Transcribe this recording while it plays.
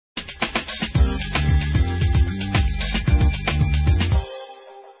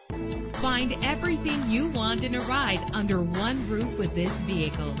Find everything you want in a ride under one roof with this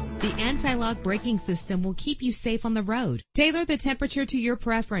vehicle. The anti-lock braking system will keep you safe on the road. Tailor the temperature to your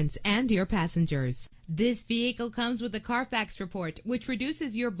preference and your passengers. This vehicle comes with a Carfax report, which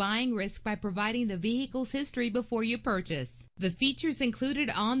reduces your buying risk by providing the vehicle's history before you purchase. The features included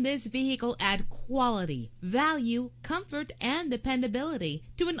on this vehicle add quality, value, comfort, and dependability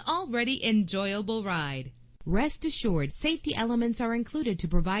to an already enjoyable ride. Rest assured, safety elements are included to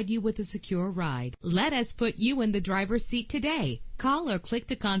provide you with a secure ride. Let us put you in the driver's seat today. Call or click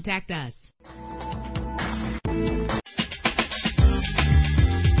to contact us.